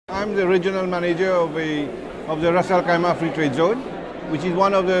I'm the regional manager of the Ras Al Khaimah Free Trade Zone, which is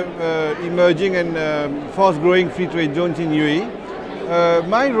one of the emerging and fast-growing free trade zones in UAE.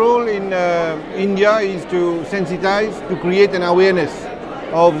 My role in India is to sensitize, to create an awareness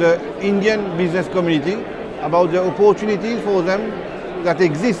of the Indian business community about the opportunities for them that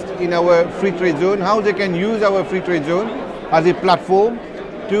exist in our free trade zone, how they can use our free trade zone as a platform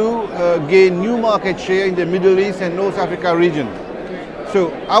to gain new market share in the Middle East and North Africa region.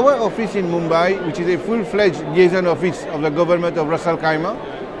 So our office in Mumbai, which is a full-fledged liaison office of the government of Ras Al Khaimah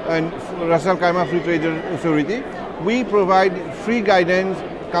and Ras Al Khaimah Free Trade Authority, we provide free guidance,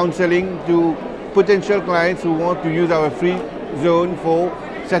 counseling to potential clients who want to use our free zone for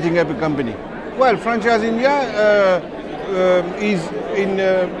setting up a company. Well, Franchise India is in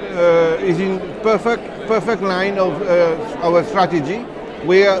perfect line of our strategy,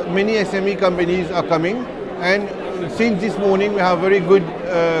 where many SME companies are coming, and since this morning we have very good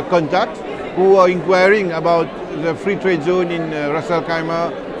contacts who are inquiring about the free trade zone in Ras Al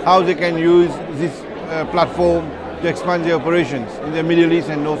Khaimah, how they can use this platform to expand their operations in the Middle East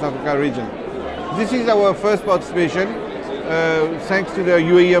and North Africa region. This is our first participation thanks to the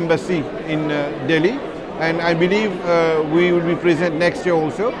UAE Embassy in Delhi, and I believe we will be present next year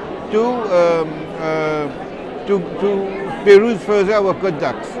also to peruse further our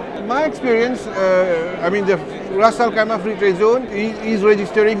contacts. My experience, the Ras Al Khaimah Free Trade Zone is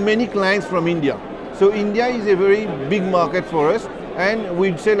registering many clients from India. So India is a very big market for us, and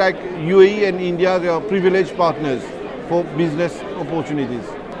we'd say like UAE and India, they are privileged partners for business opportunities.